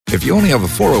If you only have a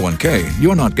 401k,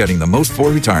 you're not getting the most for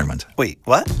retirement. Wait,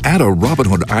 what? Add a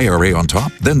Robinhood IRA on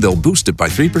top, then they'll boost it by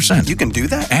 3%. You can do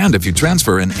that? And if you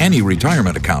transfer in any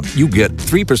retirement account, you get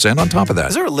 3% on top of that.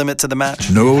 Is there a limit to the match?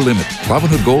 No limit.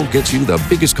 Robinhood Gold gets you the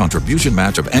biggest contribution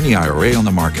match of any IRA on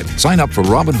the market. Sign up for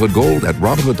Robinhood Gold at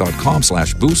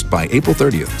Robinhood.com/boost by April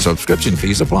 30th. Subscription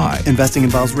fees apply. Investing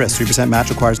involves risk. 3% match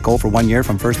requires gold for 1 year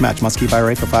from first match. Must keep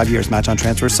IRA for 5 years. Match on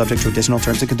transfers subject to additional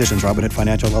terms and conditions. Robinhood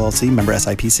Financial LLC, member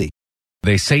SIPC.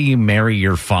 They say you marry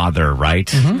your father,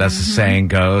 right? That's the saying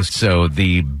goes. So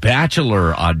the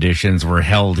Bachelor auditions were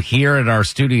held here at our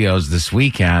studios this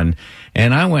weekend,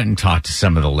 and I went and talked to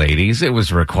some of the ladies. It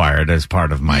was required as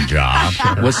part of my job.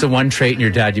 What's the one trait in your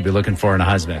dad you'd be looking for in a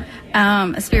husband?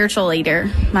 A spiritual leader.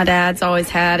 My dad's always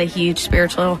had a huge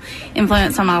spiritual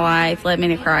influence on my life, led me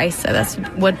to Christ. So that's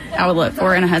what I would look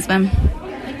for in a husband.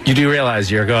 You do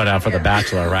realize you're going out for the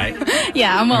Bachelor, right?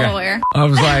 Yeah, I'm well aware. I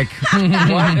was like,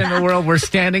 what in the world? We're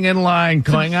standing in line,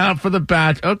 going out for the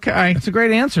Bachelor. Okay. It's a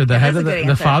great answer. The head of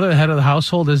the father, the head of the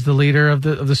household, is the leader of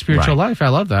the spiritual life. I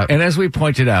love that. And as we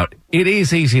pointed out, it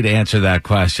is easy to answer that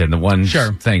question, the one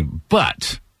thing,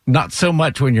 but not so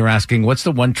much when you're asking, what's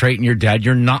the one trait in your dad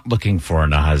you're not looking for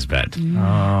in a husband?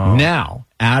 Oh. Now,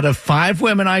 out of 5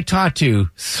 women I talked to,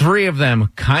 3 of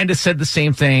them kind of said the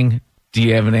same thing. Do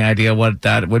you have any idea what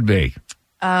that would be?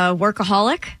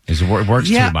 Workaholic. Works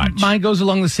too much. Mine goes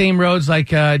along the same roads,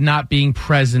 like not being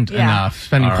present enough,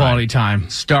 spending quality time.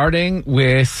 Starting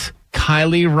with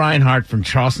Kylie Reinhardt from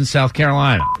Charleston, South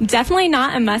Carolina. Definitely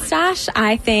not a mustache.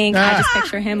 I think I just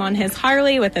picture him on his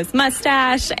Harley with his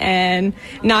mustache, and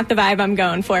not the vibe I'm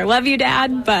going for. Love you,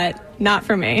 Dad, but not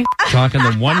for me. Talking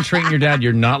the one trait in your dad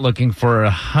you're not looking for a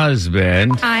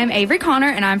husband. I'm Avery Connor,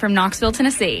 and I'm from Knoxville,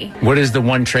 Tennessee. What is the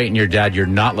one trait in your dad you're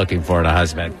not looking for in a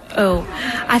husband? Oh,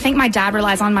 I think my dad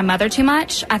relies on my mother too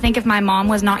much. I think if my mom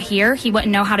was not here, he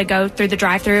wouldn't know how to go through the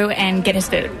drive-thru and get his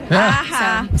food.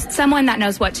 So, someone that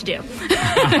knows what to do.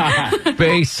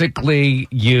 Basically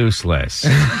useless.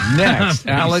 Next,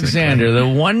 Alexander, the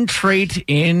one trait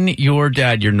in your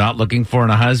dad you're not looking for in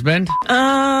a husband?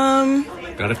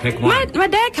 Gotta pick one. My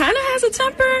dad kind of has a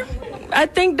temper. I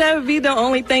think that would be the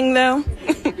only thing, though.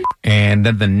 And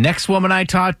then the next woman I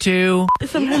talked to.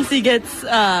 Sometimes he gets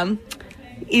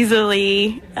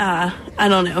easily, I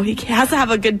don't know. He has to have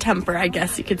a good temper, I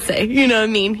guess you could say. You know what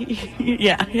I mean?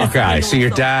 Yeah. Okay, so your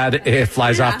dad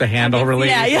flies off the handle really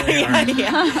easily?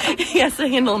 Yeah. He has to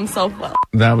handle himself well.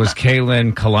 That was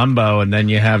Kaylin Colombo, and then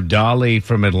you have Dolly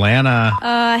from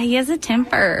Atlanta. He has a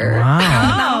temper. Wow.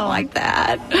 I don't like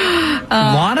that.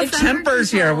 A lot of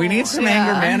tempers here. We need some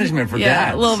anger management for dads.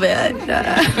 Yeah, a little bit.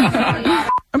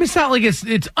 I mean, it's not like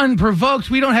it's unprovoked.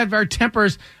 We don't have our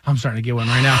tempers. I'm starting to get one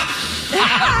right now.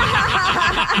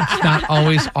 It's not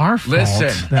always our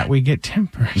fault that we get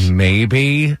tempers.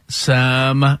 Maybe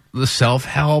some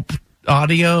self-help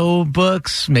audio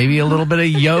books, maybe a little bit of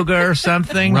yoga or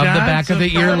something. Rub the back of the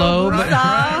earlobe.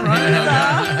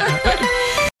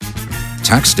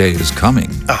 Tax day is coming.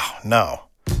 Oh, no.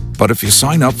 But if you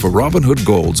sign up for Robinhood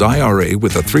Gold's IRA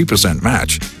with a 3%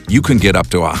 match, you can get up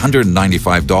to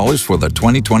 $195 for the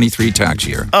 2023 tax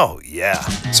year. Oh, yeah.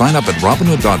 Sign up at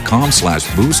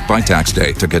Robinhood.com/boost by tax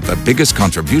day to get the biggest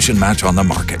contribution match on the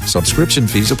market. Subscription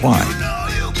fees apply.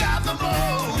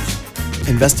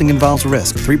 Investing involves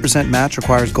risk. 3% match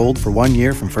requires gold for 1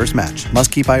 year from first match.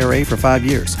 Must keep IRA for 5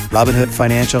 years. Robinhood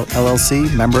Financial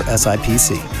LLC, member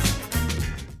SIPC.